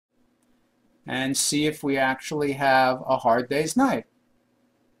and see if we actually have A Hard Day's Night.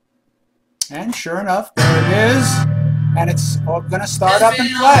 And sure enough, there it is. And it's going to start up and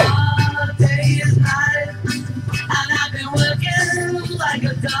play.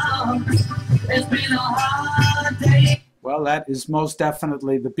 Well, that is most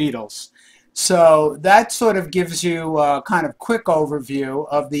definitely the Beatles. So that sort of gives you a kind of quick overview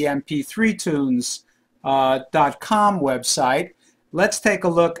of the mp3tunes.com website. Let's take a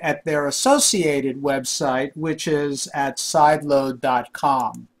look at their associated website, which is at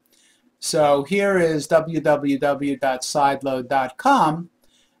sideload.com. So here is www.sideload.com,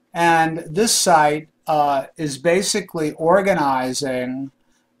 and this site is basically organizing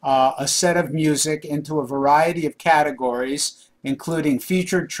a set of music into a variety of categories, including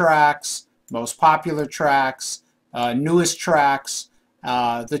featured tracks, most popular tracks, newest tracks,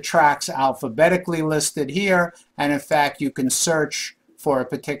 the tracks alphabetically listed here, and in fact you can search for a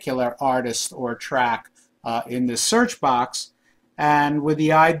particular artist or track in this search box, and with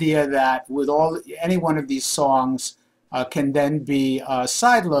the idea that with any one of these songs can then be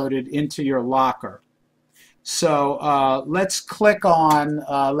sideloaded into your locker. So let's click on,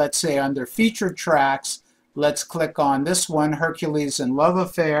 let's say under featured tracks, let's click on this one, Hercules and Love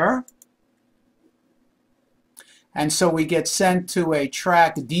Affair. And so we get sent to a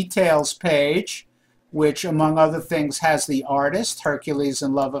track details page, which among other things has the artist, Hercules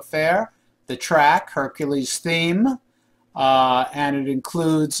and Love Affair, the track, Hercules theme, and it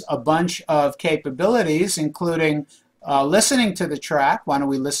includes a bunch of capabilities, including listening to the track. Why don't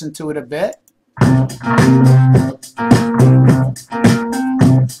we listen to it a bit?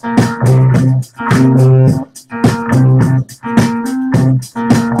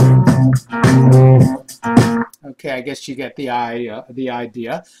 Okay, I guess you get the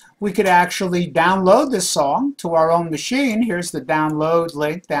idea. We could actually download this song to our own machine. Here's the download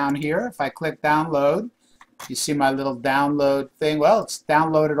link down here. If I click download, you see my little download thing. Well, it's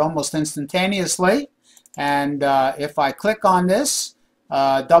downloaded almost instantaneously. And if I click on this,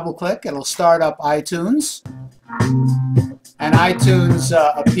 double click, it'll start up iTunes. And iTunes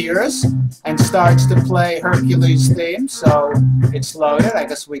appears and starts to play Hercules theme. So it's loaded. I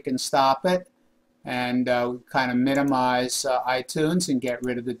guess we can stop it and kind of minimize iTunes and get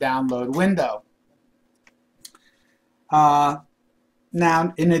rid of the download window.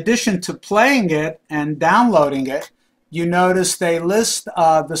 Now, in addition to playing it and downloading it, you notice they list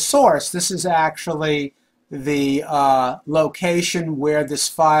the source. This is actually the location where this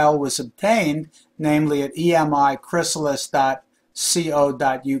file was obtained, namely at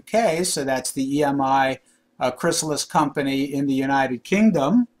emichrysalis.co.uk. So that's the EMI Chrysalis company in the United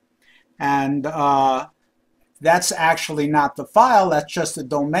Kingdom. And that's actually not the file, that's just a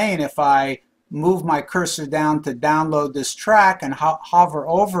domain. If I move my cursor down to download this track and hover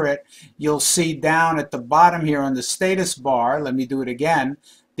over it, you'll see down at the bottom here on the status bar, let me do it again,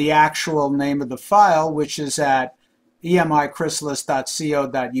 the actual name of the file, which is at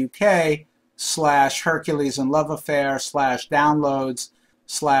emichrysalis.co.uk/Hercules and Love Affair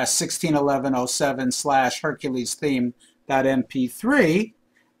 /downloads/161107/Hercules theme.mp3.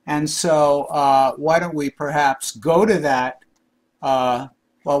 And so why don't we perhaps go to that, well,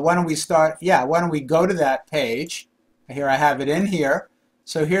 why don't we start, yeah, why don't we go to that page. Here I have it in here.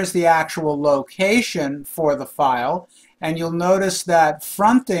 So here's the actual location for the file. And you'll notice that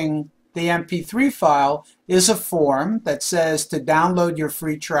fronting the MP3 file is a form that says to download your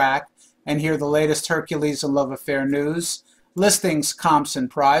free track and hear the latest Hercules and Love Affair news, listings, comps,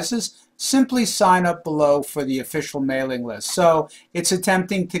 and prizes. Simply sign up below for the official mailing list. So it's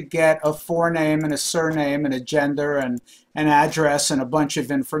attempting to get a forename and a surname and a gender and an address and a bunch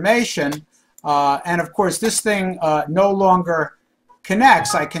of information. And of course, this thing no longer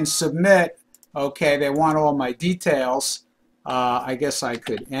connects. I can submit, okay, they want all my details. I guess I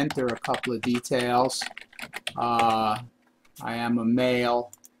could enter a couple of details. I am a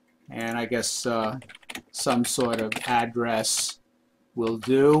male, and I guess some sort of address will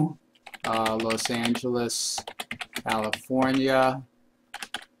do. Los Angeles, California,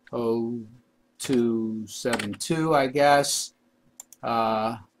 0272, I guess.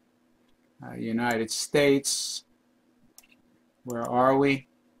 United States, where are we?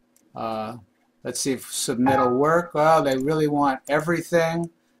 Let's see if submit will work. Well, they really want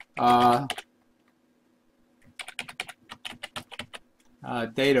everything.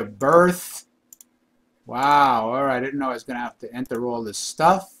 Date of birth. Wow, all right, I didn't know I was going to have to enter all this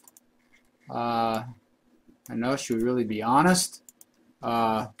stuff. I know, should we really be honest?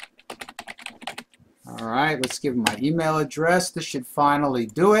 All right, let's give them my email address. This should finally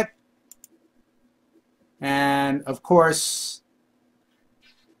do it. And of course,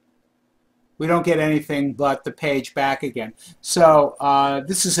 we don't get anything but the page back again. So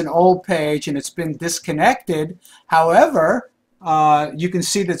this is an old page and it's been disconnected. However, you can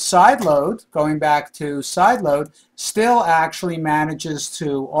see that sideload, going back to sideload, still actually manages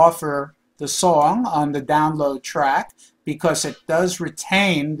to offer the song on the download track because it does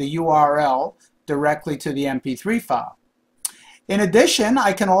retain the URL directly to the MP3 file. In addition,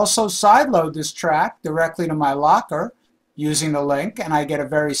 I can also sideload this track directly to my locker using the link, and I get a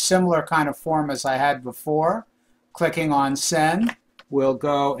very similar kind of form as I had before. Clicking on send, we'll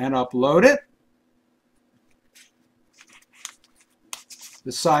go and upload it.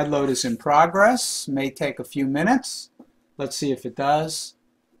 The sideload is in progress, may take a few minutes. Let's see if it does.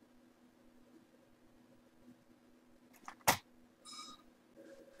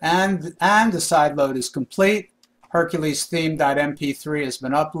 And the sideload is complete. Hercules theme.mp3 has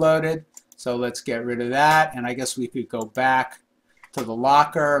been uploaded. So let's get rid of that. And I guess we could go back to the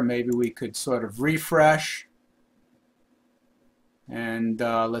locker. Maybe we could sort of refresh. And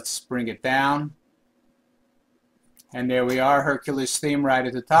let's bring it down. And there we are, Hercules theme right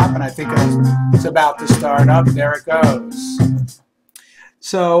at the top. And I think it's about to start up. There it goes.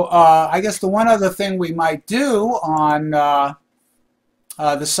 So I guess the one other thing we might do on the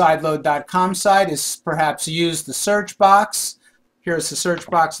sideload.com site is perhaps use the search box. Here's the search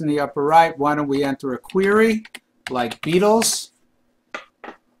box in the upper right. Why don't we enter a query like Beatles?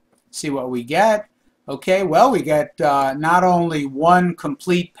 See what we get. Okay, well, we get not only one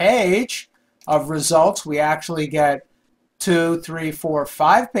complete page of results, we actually get 2, 3, 4,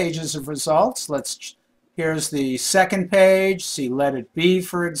 5 pages of results. Here's the second page. See Let It Be,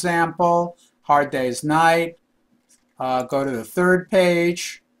 for example. Hard Day's Night. Go to the third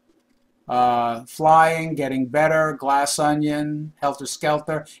page. Flying, Getting Better, Glass Onion, Helter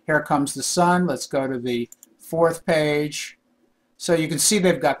Skelter. Here Comes the Sun. Let's go to the fourth page. So you can see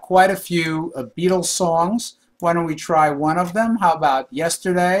they've got quite a few Beatles songs. Why don't we try one of them? How about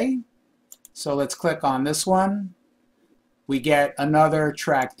Yesterday? So let's click on this one. We get another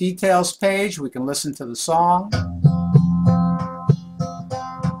track details page. We can listen to the song.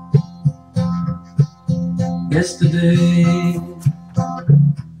 Yesterday,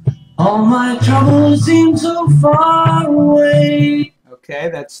 all my troubles seem so far away. Okay,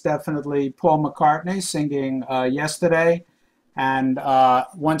 that's definitely Paul McCartney singing Yesterday. And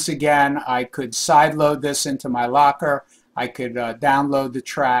once again, I could sideload this into my locker. I could download the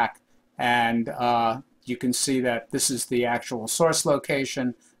track, and you can see that this is the actual source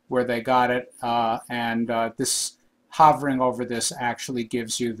location where they got it. This hovering over this actually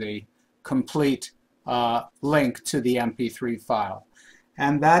gives you the complete link to the MP3 file.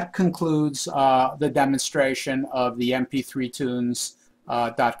 And that concludes the demonstration of the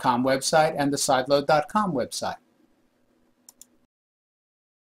mp3tunes.com website and the sideload.com website.